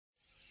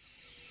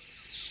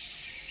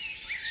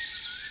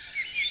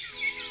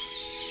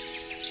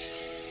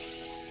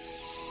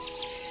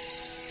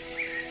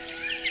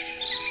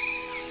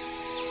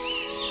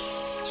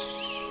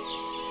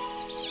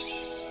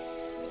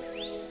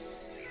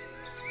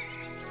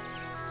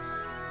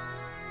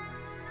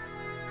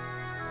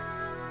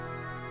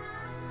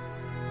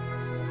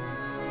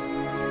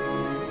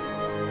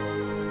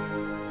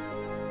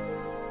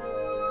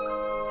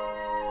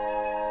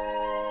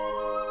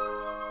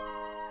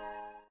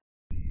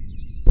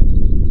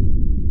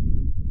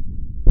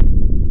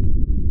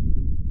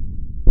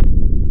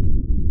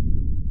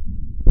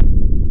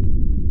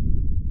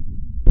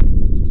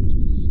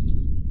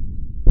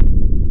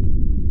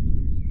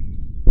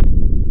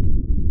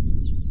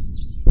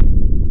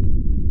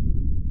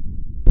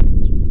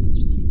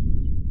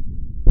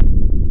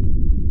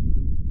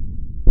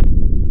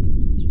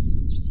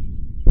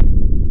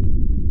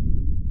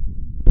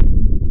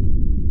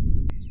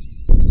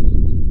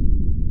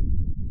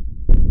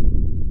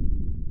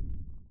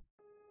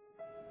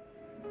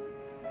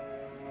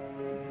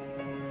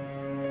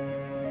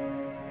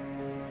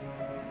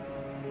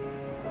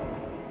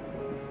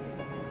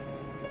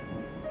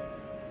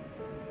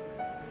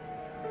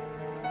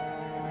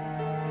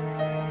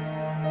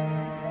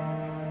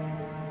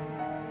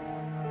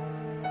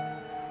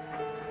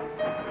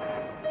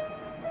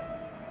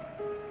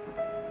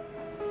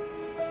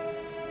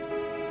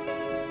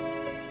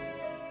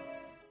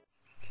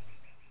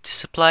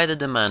supply the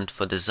demand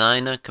for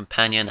designer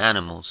companion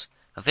animals,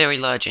 a very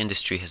large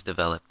industry has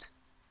developed.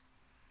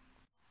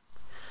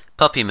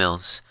 Puppy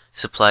mills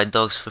supply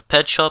dogs for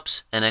pet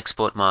shops and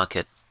export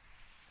market.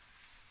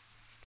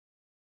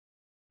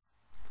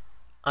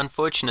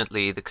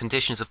 Unfortunately, the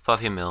conditions of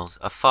puppy mills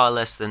are far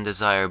less than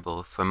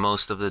desirable for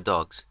most of the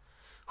dogs,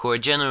 who are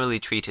generally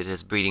treated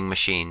as breeding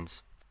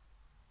machines.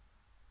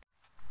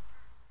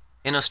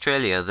 In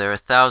Australia, there are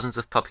thousands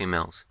of puppy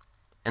mills,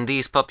 and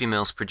these puppy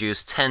mills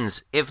produce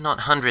tens, if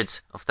not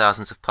hundreds, of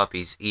thousands of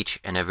puppies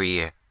each and every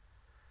year.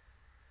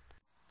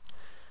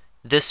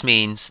 This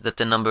means that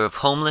the number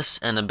of homeless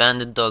and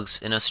abandoned dogs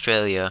in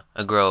Australia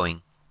are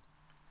growing.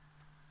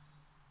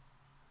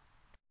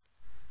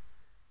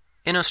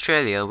 In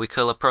Australia, we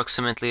kill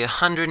approximately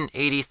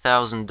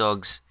 180,000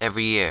 dogs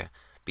every year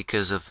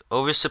because of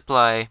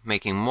oversupply,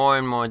 making more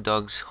and more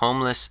dogs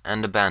homeless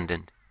and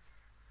abandoned.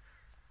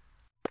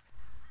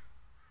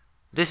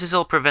 This is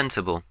all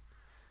preventable.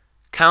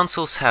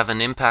 Councils have an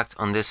impact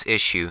on this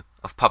issue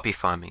of puppy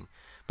farming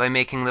by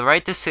making the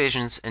right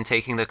decisions and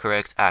taking the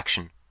correct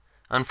action.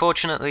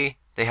 Unfortunately,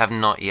 they have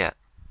not yet.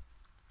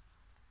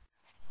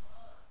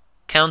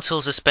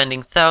 Councils are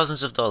spending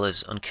thousands of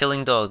dollars on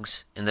killing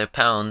dogs in their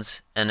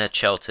pounds and at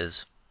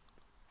shelters.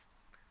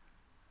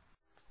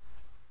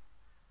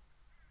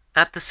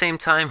 At the same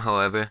time,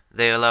 however,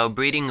 they allow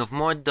breeding of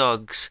more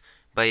dogs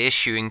by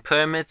issuing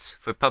permits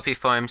for puppy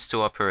farms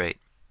to operate.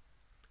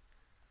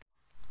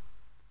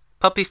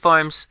 Puppy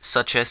farms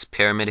such as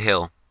Pyramid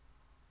Hill.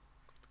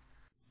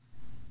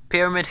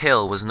 Pyramid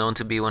Hill was known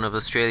to be one of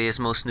Australia's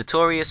most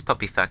notorious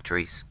puppy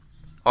factories.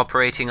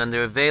 Operating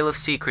under a veil of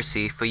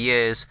secrecy for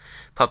years,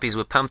 puppies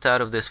were pumped out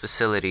of this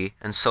facility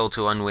and sold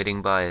to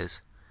unwitting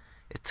buyers.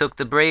 It took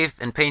the brave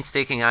and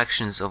painstaking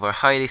actions of our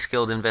highly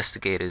skilled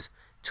investigators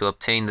to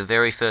obtain the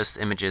very first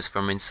images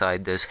from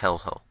inside this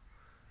hellhole.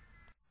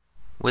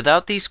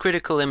 Without these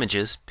critical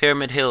images,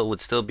 Pyramid Hill would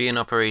still be in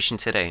operation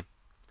today.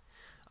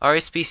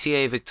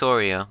 RSPCA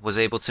Victoria was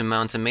able to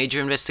mount a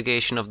major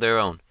investigation of their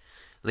own,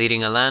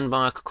 leading a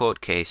landmark court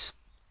case.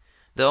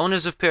 The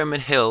owners of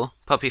Pyramid Hill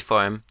Puppy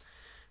Farm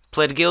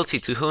pled guilty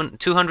to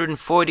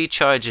 240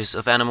 charges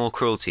of animal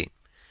cruelty.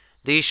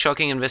 These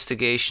shocking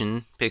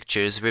investigation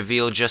pictures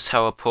reveal just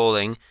how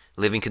appalling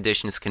living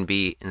conditions can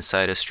be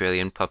inside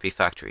Australian puppy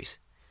factories,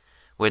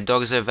 where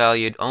dogs are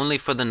valued only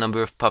for the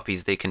number of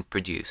puppies they can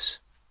produce.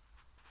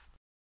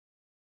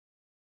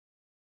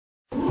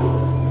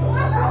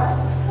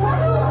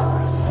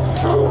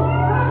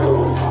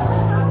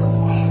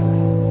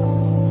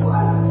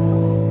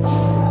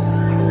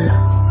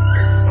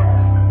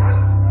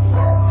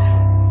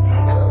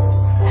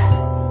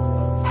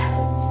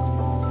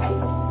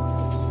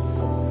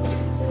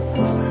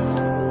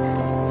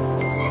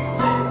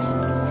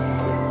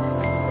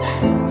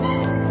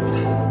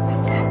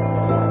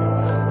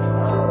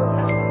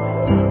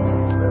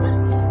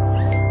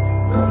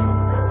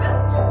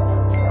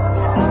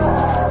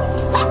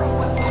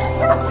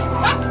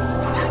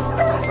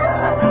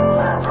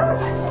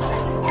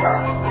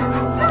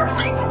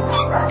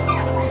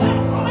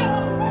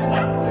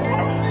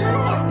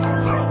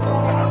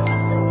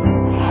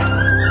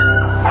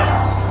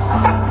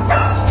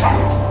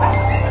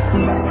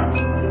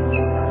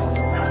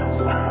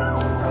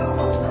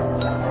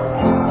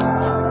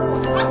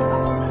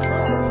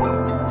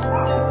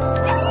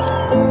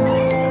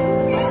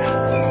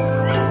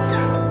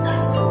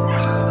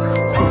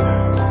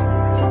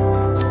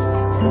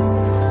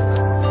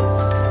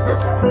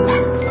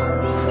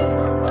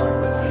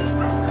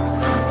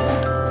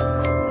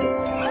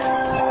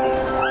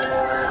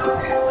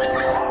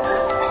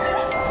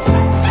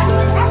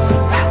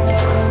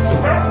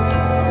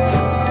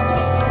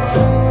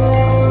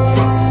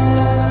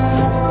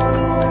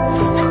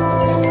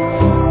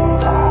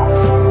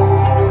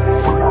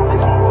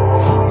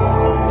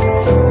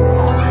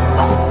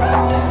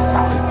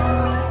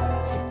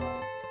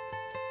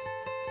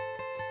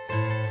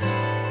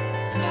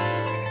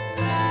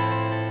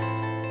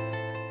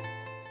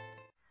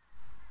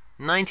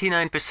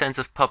 "99%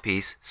 of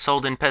puppies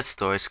sold in pet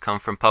stores come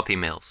from puppy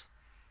mills."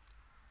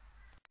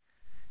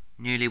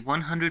 Nearly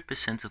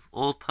 100% of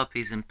all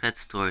puppies in pet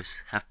stores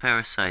have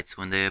parasites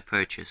when they are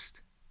purchased.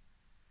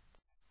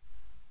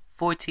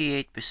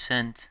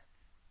 48%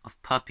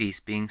 of puppies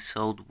being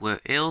sold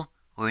were ill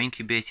or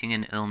incubating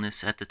an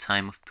illness at the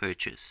time of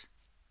purchase.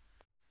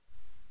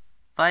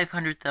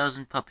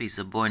 500,000 puppies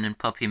are born in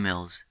puppy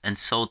mills and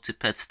sold to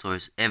pet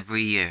stores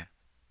every year.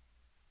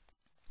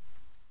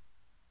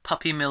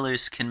 Puppy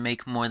millers can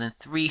make more than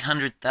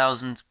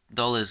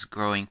 $300,000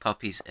 growing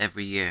puppies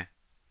every year.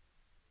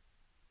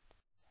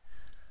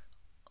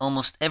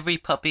 Almost every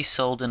puppy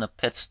sold in a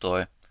pet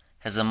store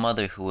has a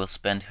mother who will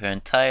spend her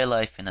entire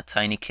life in a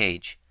tiny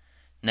cage,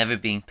 never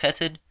being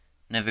petted,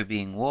 never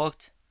being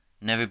walked,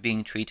 never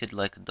being treated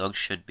like a dog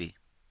should be.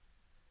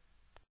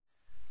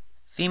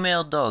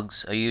 Female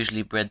dogs are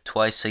usually bred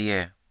twice a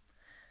year.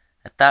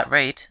 At that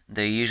rate,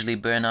 they usually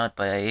burn out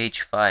by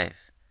age 5,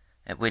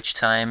 at which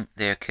time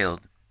they are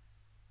killed.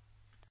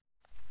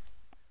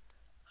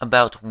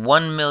 About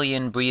 1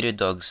 million breeder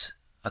dogs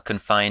are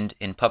confined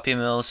in puppy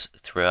mills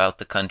throughout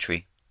the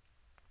country.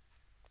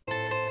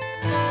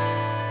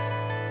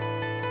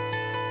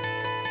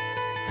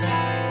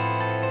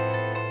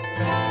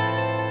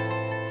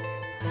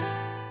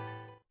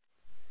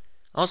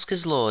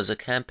 Oscar's Law is a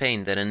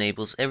campaign that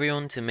enables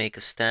everyone to make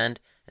a stand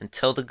and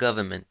tell the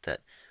government that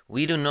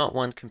we do not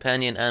want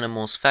companion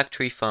animals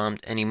factory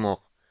farmed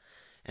anymore,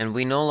 and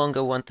we no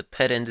longer want the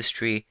pet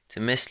industry to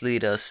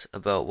mislead us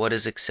about what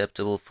is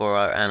acceptable for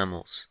our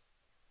animals.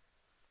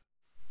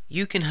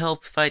 You can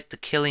help fight the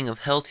killing of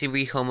healthy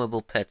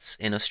rehomable pets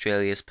in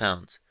Australia's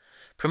pounds.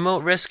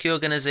 Promote rescue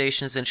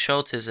organisations and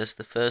shelters as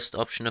the first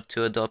option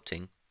to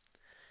adopting,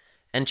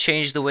 and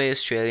change the way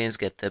Australians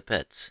get their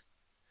pets.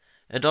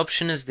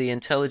 Adoption is the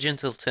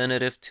intelligent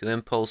alternative to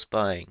impulse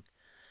buying.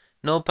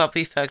 No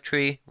puppy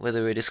factory,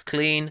 whether it is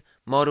clean,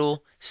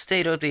 model,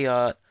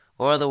 state-of-the-art,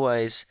 or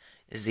otherwise,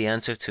 is the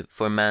answer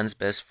for man's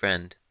best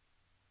friend.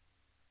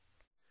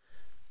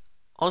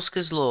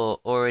 Oscar's Law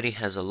already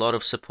has a lot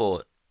of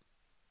support.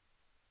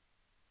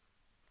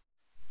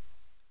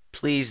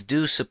 Please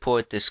do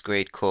support this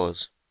great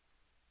cause.